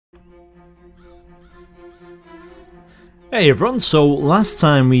Hey everyone, so last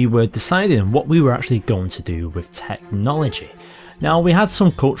time we were deciding what we were actually going to do with technology. Now we had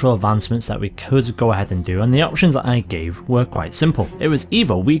some cultural advancements that we could go ahead and do, and the options that I gave were quite simple. It was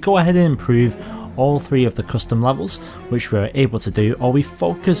either we go ahead and improve all three of the custom levels, which we were able to do, or we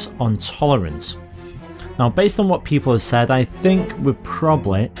focus on tolerance. Now based on what people have said, I think we're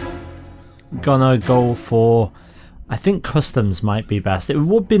probably gonna go for, I think customs might be best. It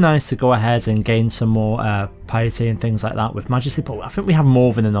would be nice to go ahead and gain some more piety and things like that with majesty, but I think we have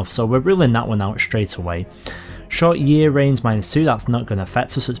more than enough, so we're ruling that one out straight away. Short year range -2, that's not going to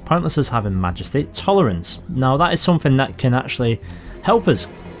affect us, so it's pointless us having majesty. Tolerance, now that is something that can actually help us,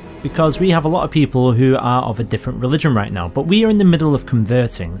 because we have a lot of people who are of a different religion right now, but we are in the middle of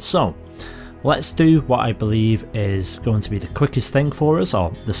converting, so let's do what I believe is going to be the quickest thing for us,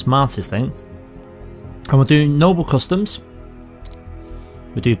 or the smartest thing. And we'll do noble customs,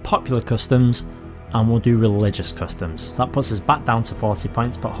 we'll do popular customs, and we'll do religious customs. So that puts us back down to 40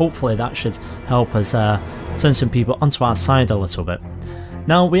 points, but hopefully that should help us turn some people onto our side a little bit.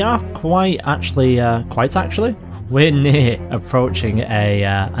 Now we are quite actually, we're near approaching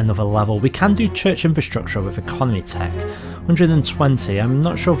another level. We can do church infrastructure with economy tech, 120. I'm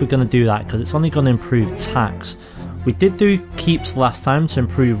not sure if we're going to do that because it's only going to improve tax. We did do keeps last time to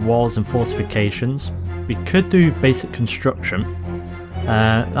improve walls and fortifications. We could do basic construction.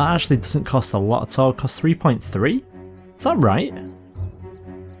 That actually doesn't cost a lot at all. It costs 3.3? Is that right?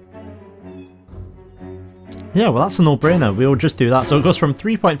 Yeah, well that's a no-brainer. We'll just do that. So it goes from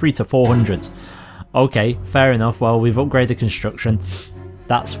 3.3 to 400. Okay, fair enough. Well, we've upgraded construction.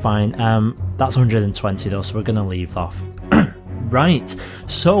 That's fine. That's 120 though, so we're going to leave off. Right,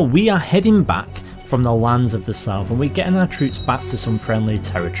 so we are heading back from the lands of the south, and we're getting our troops back to some friendly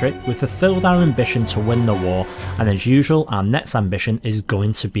territory. We've fulfilled our ambition to win the war, and as usual our next ambition is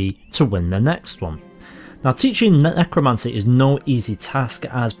going to be to win the next one. Now teaching necromancy is no easy task,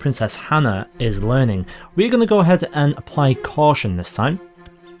 as Princess Hannah is learning. We're going to go ahead and apply caution this time.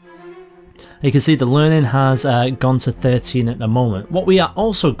 You can see the learning has gone to 13 at the moment. What we are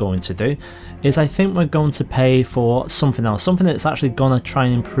also going to do is I think we're going to pay for something else, something that's actually going to try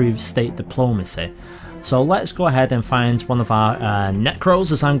and improve state diplomacy. So let's go ahead and find one of our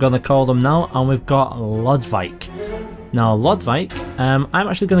necros, as I'm going to call them now, and we've got Lodvik. Now Lodvik, I'm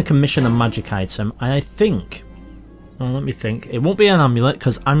actually going to commission a magic item, and I think, well, let me think, it won't be an amulet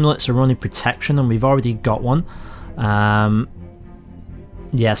because amulets are only protection and we've already got one.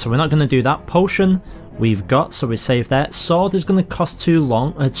 Yeah, so we're not going to do that. Potion we've got, so we save that. Sword is going to cost too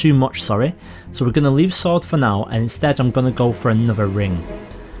much, sorry. So we're going to leave sword for now, and instead I'm going to go for another ring.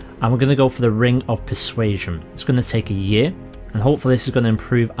 And we're going to go for the Ring of Persuasion. It's going to take a year, and hopefully this is going to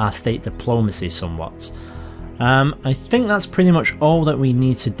improve our state diplomacy somewhat. I think that's pretty much all that we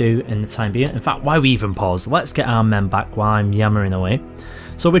need to do in the time being. In fact, why we even pause? Let's get our men back while I'm yammering away.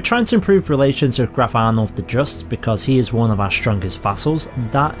 So we're trying to improve relations with Graf Arnulf the Just, because he is one of our strongest vassals.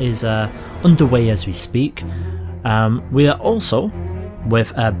 That is underway as we speak. We are also,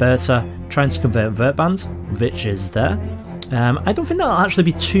 with Berta, trying to convert Vertband, which is there. I don't think that'll actually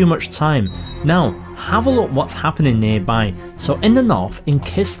be too much time. Now, have a look what's happening nearby. So in the north, in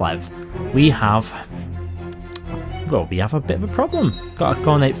Kislev, we have a bit of a problem. Got a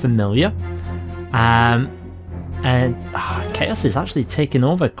Cornate Familiar. And Chaos is actually taking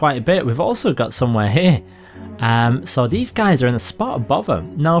over quite a bit. We've also got somewhere here. So these guys are in a spot of bother.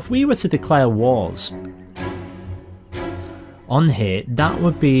 Now if we were to declare wars on here, that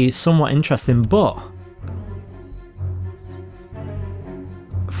would be somewhat interesting, but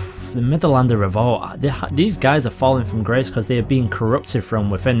the Midlander Revolt, these guys are falling from grace because they are being corrupted from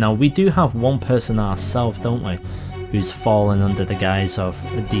within. Now we do have one person ourselves, don't we, who's fallen under the guise of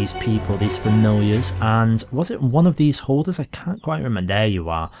these people, these familiars, and was it one of these holders? I can't quite remember. There you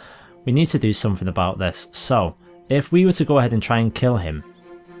are. We need to do something about this. So, if we were to go ahead and try and kill him,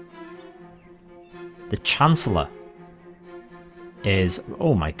 the Chancellor is,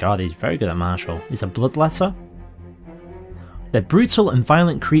 oh my god, he's very good at martial. He's a bloodletter. They're brutal and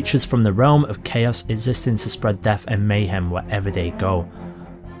violent creatures from the realm of chaos, existing to spread death and mayhem wherever they go.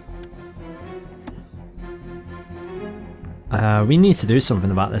 We need to do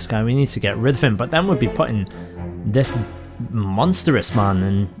something about this guy. We need to get rid of him, but then we'd be putting this monstrous man,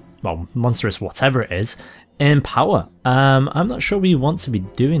 and well, monstrous whatever it is, in power. I'm not sure we want to be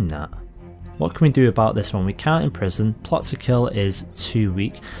doing that. What can we do about this one? We can't imprison. Plot to kill is too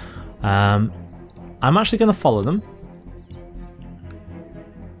weak. I'm actually going to follow them,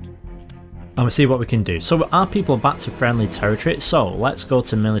 and we'll see what we can do. So our people are back to friendly territory, so let's go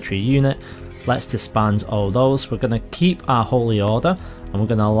to military unit. let's disband all those. We're going to keep our Holy Order and we're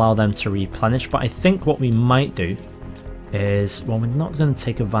going to allow them to replenish, but I think what we might do is, well, we're not going to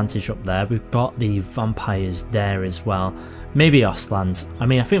take advantage up there. We've got the vampires there as well. Maybe Ostland. I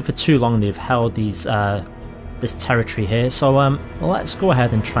mean, I think for too long they've held these this territory here, so let's go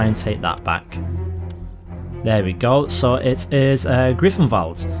ahead and try and take that back. There we go. So it is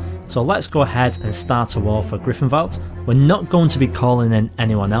Griffenwald. So let's go ahead and start a war for Griffenwald. We're not going to be calling in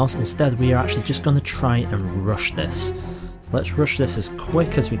anyone else. Instead, we are actually just going to try and rush this. So let's rush this as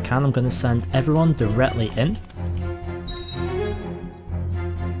quick as we can. I'm going to send everyone directly in.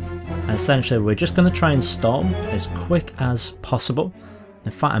 And essentially, we're just going to try and storm as quick as possible. In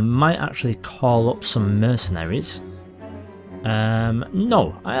fact, I might actually call up some mercenaries.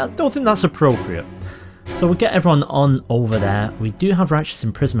 No, I don't think that's appropriate. So we'll get everyone on over there. We do have Righteous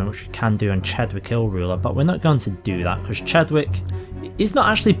Imprisonment, which we can do on Chedwick Hill Ruler, but we're not going to do that because Chedwick, he's not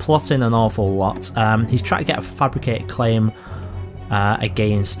actually plotting an awful lot. He's trying to get a fabricated claim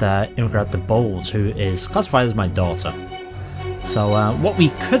against Immigrant the Bold, who is classified as my daughter. So what we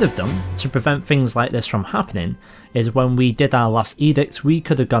could have done to prevent things like this from happening is when we did our last edict, we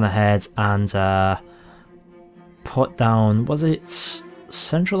could have gone ahead and put down, was it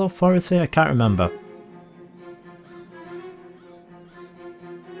Central Authority? I can't remember.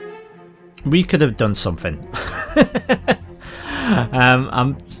 We could have done something.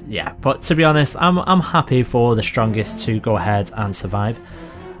 Yeah, but to be honest, I'm happy for the strongest to go ahead and survive.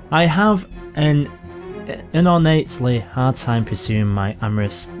 I have an innately hard time pursuing my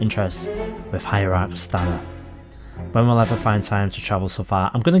amorous interests with Hierarch Stanner. When will I ever find time to travel so far?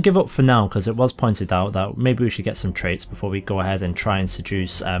 I'm going to give up for now because it was pointed out that maybe we should get some traits before we go ahead and try and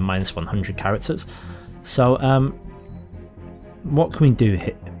seduce minus 100 characters. So what can we do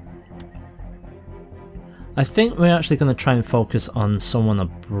here? I think we're actually going to try and focus on someone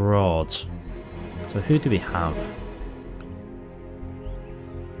abroad. So who do we have?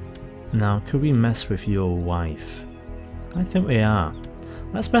 Now, could we mess with your wife? I think we are.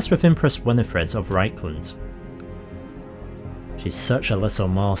 Let's mess with Empress Winifred of Reichland. She's such a little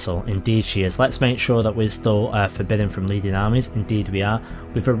morsel. Indeed she is. Let's make sure that we're still forbidden from leading armies. Indeed we are.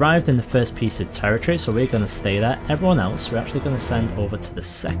 We've arrived in the first piece of territory, so we're going to stay there. Everyone else we're actually going to send over to the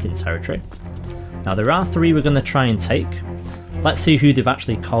second territory. Now there are 3 we're going to try and take. Let's see who they've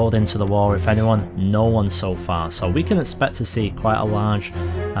actually called into the war, if anyone. No one so far. So we can expect to see quite a large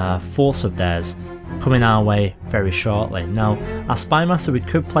force of theirs coming our way very shortly. Now, our Spymaster, we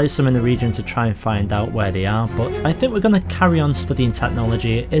could place them in the region to try and find out where they are, but I think we're going to carry on studying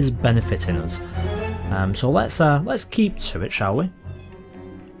technology. It is benefiting us. So let's keep to it, shall we?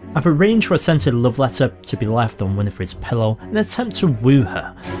 I've arranged for a scented love letter to be left on Winifred's pillow in an attempt to woo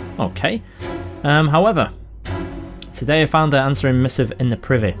her. Okay. However, today I found an answering missive in the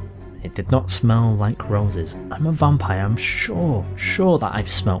privy. It did not smell like roses. I'm a vampire, I'm sure that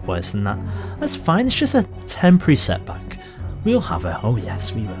I've smelt worse than that. That's fine, it's just a temporary setback. We'll have her, oh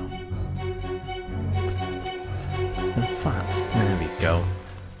yes, we will. In fact, there we go.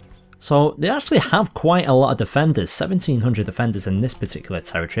 So they actually have quite a lot of defenders, 1700 defenders in this particular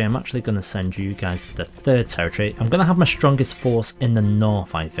territory. I'm actually going to send you guys to the 3rd territory. I'm going to have my strongest force in the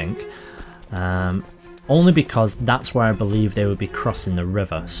north, I think. Only because that's where I believe they will be crossing the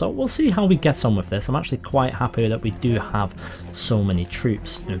river. So we'll see how we get on with this. I'm actually quite happy that we do have so many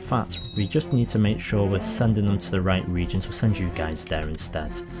troops. In fact, we just need to make sure we're sending them to the right regions. We'll send you guys there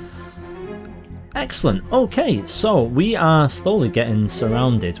instead. Excellent. Okay, so we are slowly getting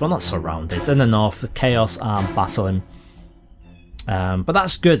surrounded. Well, not surrounded. In the north, the Chaos are battling. But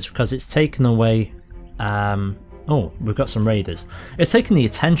that's good because it's taken away... oh, we've got some raiders. It's taken the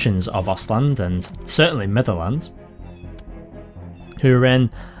attentions of Ostland and certainly Middenland, who are in,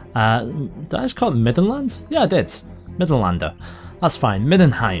 did I just call it Middenland? Yeah, I did. Middenlander. That's fine.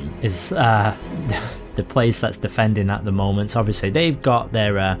 Middenheim is the place that's defending at the moment. So obviously they've got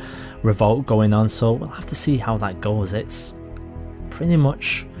their revolt going on, so we'll have to see how that goes. It's pretty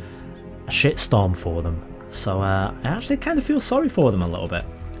much a shitstorm for them. So I actually kind of feel sorry for them a little bit.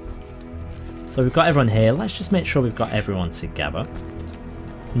 So we've got everyone here. Let's just make sure we've got everyone together.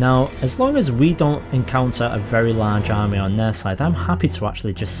 Now, as long as we don't encounter a very large army on their side, I'm happy to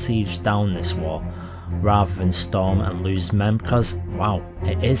actually just siege down this war rather than storm and lose men because, wow,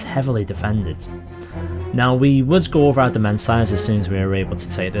 it is heavily defended. Now, we would go over our demand size as soon as we are able to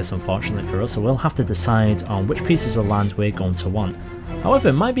take this, unfortunately for us, so we'll have to decide on which pieces of land we're going to want. However,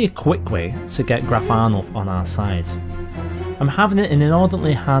 it might be a quick way to get Graf Arnulf on our side. I'm having an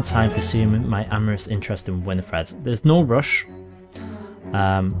inordinately hard time pursuing my amorous interest in Winifred. There's no rush.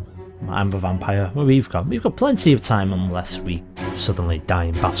 I'm a vampire. Well, we've got plenty of time unless we suddenly die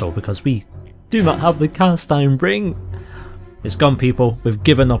in battle because we do not have the Carstein ring. It's gone, people. We've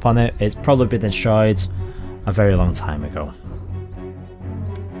given up on it. It's probably been destroyed a very long time ago.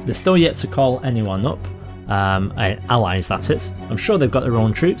 They're still yet to call anyone up. Allies, that is. I'm sure they've got their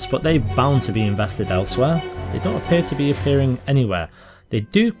own troops, but they're bound to be invested elsewhere. They don't appear to be appearing anywhere. They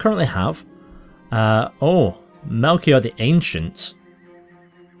do currently have... Melchior the Ancient.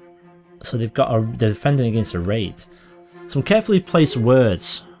 So they've got they're defending against a raid. Some carefully placed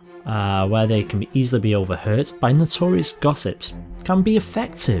words where they can easily be overheard by notorious gossips can be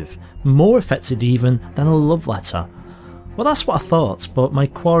effective. More effective even than a love letter. Well, that's what I thought, but my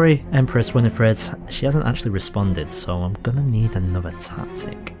quarry, Empress Winifred, she hasn't actually responded, so I'm gonna need another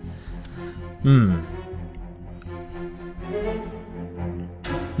tactic.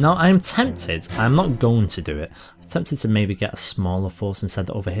 Now, I'm tempted, I'm not going to do it, I'm tempted to maybe get a smaller force and send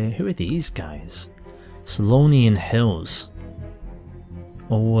it over here. Who are these guys? Solonian Hills.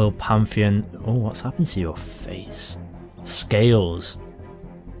 Oh, Pantheon. Oh, what's happened to your face? Scales.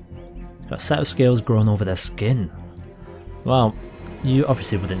 Got a set of scales growing over their skin. Well, you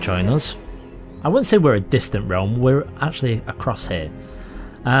obviously wouldn't join us. I wouldn't say we're a distant realm, we're actually across here.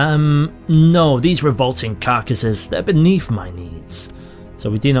 No, these revolting carcasses, they're beneath my needs. So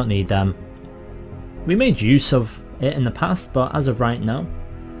we do not need them. We made use of it in the past, but as of right now.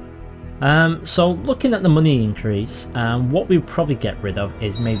 So looking at the money increase, what we would probably get rid of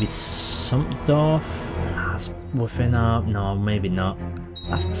is maybe Sumpdorf. That's within our... no, maybe not.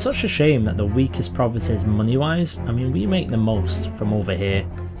 That's such a shame that the weakest provinces money-wise, I mean, we make the most from over here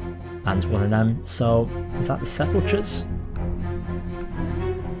and one of them. So is that the Sepulchres?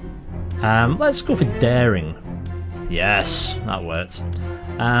 Let's go for Daring. Yes, that worked.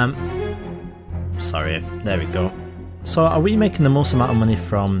 Sorry, there we go. So are we making the most amount of money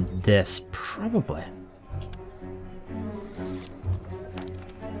from this? Probably.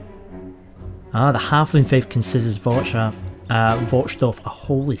 The Halfling Faith considers Vorchdorf a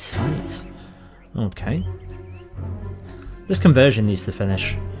holy site. Okay. This conversion needs to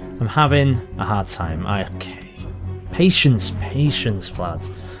finish. I'm having a hard time. Okay. Patience, patience, Vlad.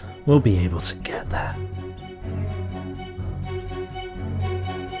 We'll be able to get there.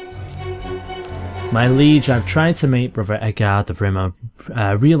 My liege, I've tried to make Brother Egard of Rimmer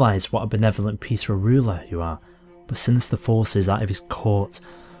realise what a benevolent, peaceful ruler you are, but sinister forces out of his court.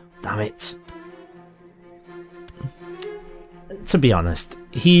 Damn it. To be honest,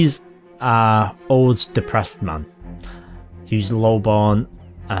 he's an old, depressed man. He's lowborn.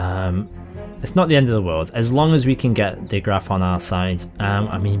 It's not the end of the world, as long as we can get the graph on our side.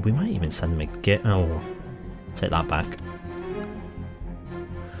 I mean, we might even send him a gift. Oh, take that back.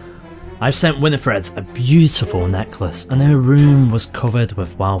 I've sent Winifred a beautiful necklace, and her room was covered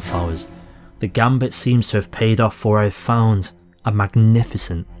with wildflowers. The gambit seems to have paid off, for I've found a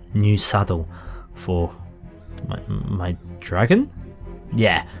magnificent new saddle for my dragon?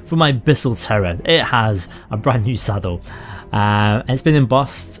 Yeah, for my Bissell Terror. It has a brand new saddle. It's been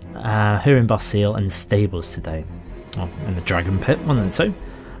embossed, her embossed seal in the stables today. Oh, in the dragon pit, one of the two.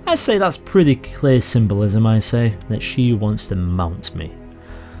 I say that's pretty clear symbolism, I say, that she wants to mount me.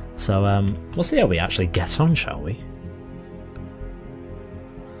 So we'll see how we actually get on, shall we?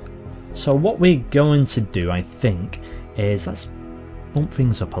 So what we're going to do, I think, is let's bump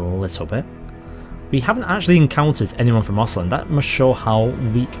things up a little bit. We haven't actually encountered anyone from Ostland. That must show how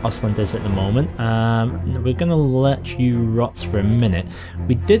weak Ostland is at the moment. We're going to let you rot for a minute.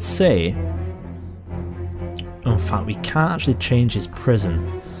 We did say... in fact, we can't actually change his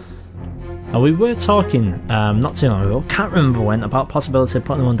prison. We were talking not too long ago, can't remember when, about possibility of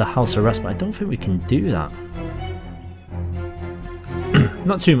putting him under house arrest, but I don't think we can do that.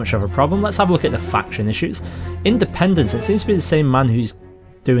 Not too much of a problem. Let's have a look at the faction issues. Independence, it seems to be the same man who's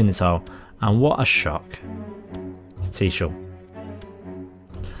doing this all. And what a shock. It's T-Shul.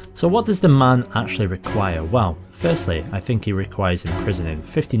 So what does the man actually require? Well, firstly, I think he requires imprisoning.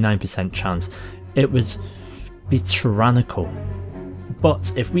 59% chance. It would be tyrannical.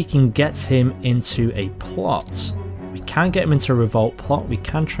 But if we can get him into a plot, we can get him into a revolt plot, we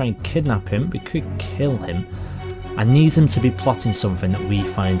can try and kidnap him, we could kill him. I need him to be plotting something that we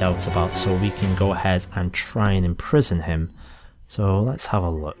find out about so we can go ahead and try and imprison him. So let's have a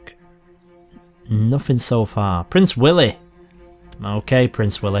look. Nothing so far. Prince Willie! Okay,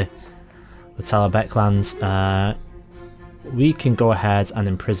 Prince Willie. The Talabeklands. We can go ahead and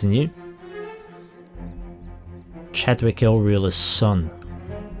imprison you. Chedwick Illruler's son.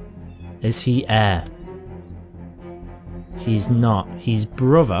 Is he heir? He's not. He's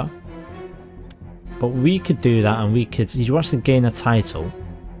brother. But we could do that and we could... he wants to gain a title.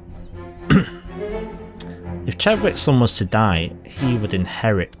 If Chedwick's son was to die, he would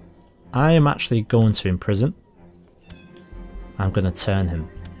inherit I am actually going to imprison. I'm going to turn him.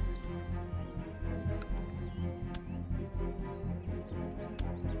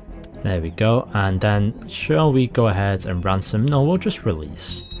 There we go, and then shall we go ahead and ransom? No, we'll just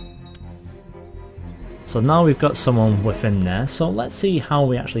release. So now we've got someone within there, so let's see how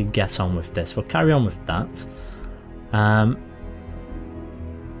we actually get on with this. We'll carry on with that.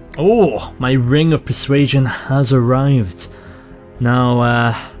 Oh, my ring of persuasion has arrived.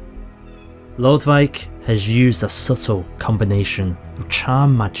 Now, Lodvik has used a subtle combination of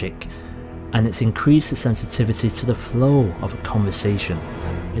charm magic, and it's increased the sensitivity to the flow of a conversation.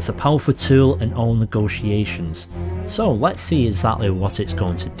 It's a powerful tool in all negotiations, so let's see exactly what it's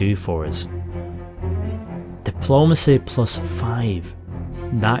going to do for us. Diplomacy +5.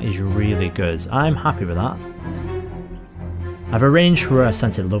 That is really good. I'm happy with that. I've arranged for a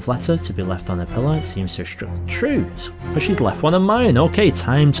scented love letter to be left on her pillow. It seems to have struck true, but she's left one of mine. Okay,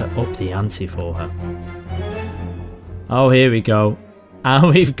 time to up the ante for her. Oh, here we go.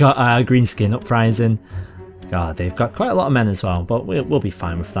 And we've got our Greenskin Uprising. God, they've got quite a lot of men as well, but we'll be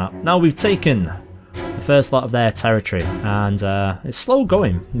fine with that. Now we've taken the first lot of their territory, and it's slow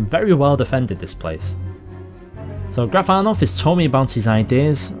going. Very well defended, this place. So Graf Arnulf has told me about his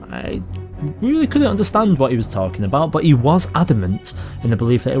ideas. I really couldn't understand what he was talking about, but he was adamant in the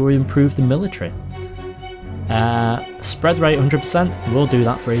belief that it would improve the military. Spread rate 100%, we'll do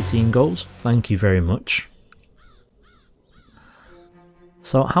that for 18 gold. Thank you very much.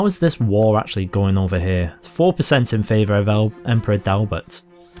 So how is this war actually going over here? 4% in favour of Emperor Dalbert.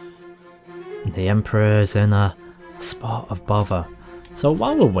 The Emperor is in a spot of bother. So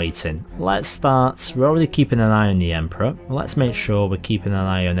while we're waiting, let's start. We're already keeping an eye on the Emperor. Let's make sure we're keeping an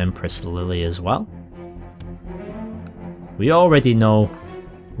eye on Empress Lily as well. We already know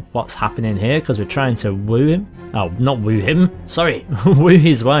what's happening here because we're trying to woo him. Oh, not woo him, sorry, woo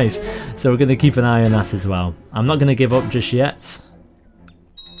his wife. So we're going to keep an eye on that as well. I'm not going to give up just yet.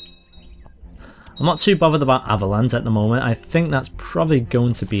 I'm not too bothered about Avalanche at the moment. I think that's probably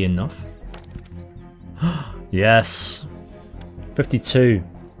going to be enough. Yes. 52.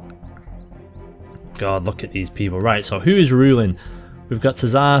 God, look at these people. Right, so who is ruling? We've got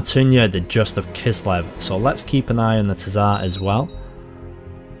Tsar Tunya, the Just of Kislev. So let's keep an eye on the Tsar as well.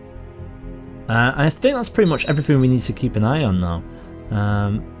 I think that's pretty much everything we need to keep an eye on now.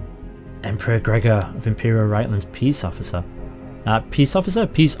 Emperor Gregor of Imperial Reitland's Peace Officer. Peace Officer?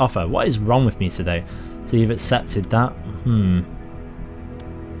 Peace Offer. What is wrong with me today? So you've accepted that?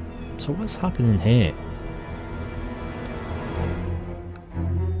 So what's happening here?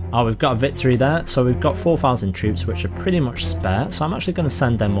 Oh, we've got a victory there. So we've got 4,000 troops, which are pretty much spare. So I'm actually going to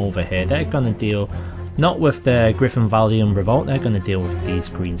send them over here. They're going to deal not with the Griffin Valium Revolt. They're going to deal with these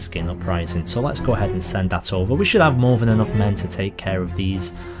Greenskin Uprising. So let's go ahead and send that over. We should have more than enough men to take care of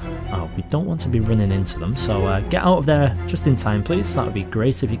these. Oh, we don't want to be running into them, so get out of there just in time, please. That would be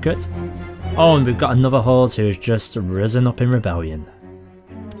great if you could. Oh, and we've got another horde who has just risen up in rebellion.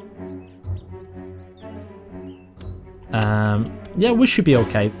 Yeah, we should be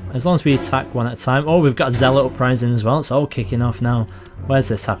okay, as long as we attack one at a time. Oh, we've got a Zealot Uprising as well, it's all kicking off now. Where's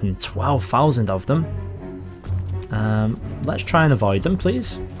this happening? 12,000 of them. Let's try and avoid them,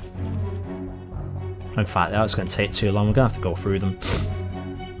 please. In fact, that's going to take too long, we're going to have to go through them.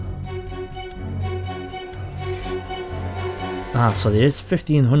 So there's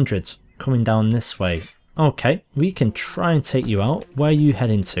 1,500 coming down this way. Okay, we can try and take you out. Where are you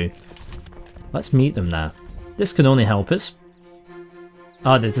heading to? Let's meet them there. This can only help us.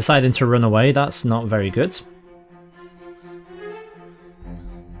 Oh, they're deciding to run away. That's not very good.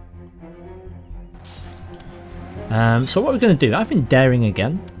 So what we're going to do, I've been daring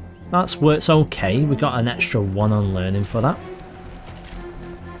again. That's works okay. We got an extra 1 on learning for that.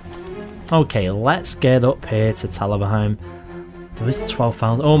 Okay, let's get up here to Talabheim. There is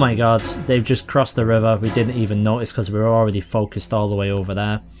 12,000. Oh my god, they've just crossed the river. We didn't even notice because we were already focused all the way over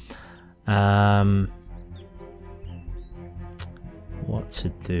there. What to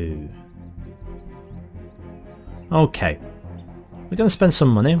do? Okay, we're going to spend some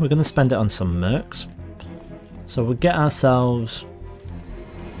money. We're going to spend it on some mercs. So we'll get ourselves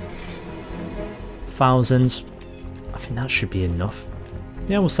 1,000. I think that should be enough.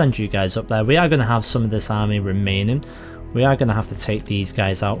 Yeah, we'll send you guys up there. We are going to have some of this army remaining. We are going to have to take these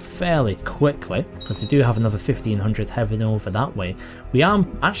guys out fairly quickly because they do have another 1,500 heading over that way. We are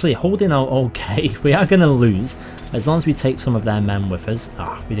actually holding out okay. We are going to lose as long as we take some of their men with us.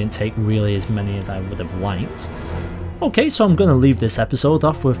 We didn't take really as many as I would have liked. Okay, so I'm going to leave this episode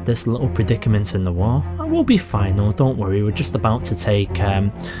off with this little predicament in the war. I will be fine though, don't worry. We're just about to take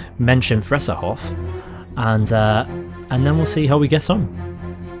Mention Fresserhof and then we'll see how we get on.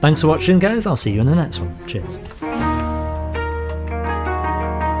 Thanks for watching guys, I'll see you in the next one. Cheers.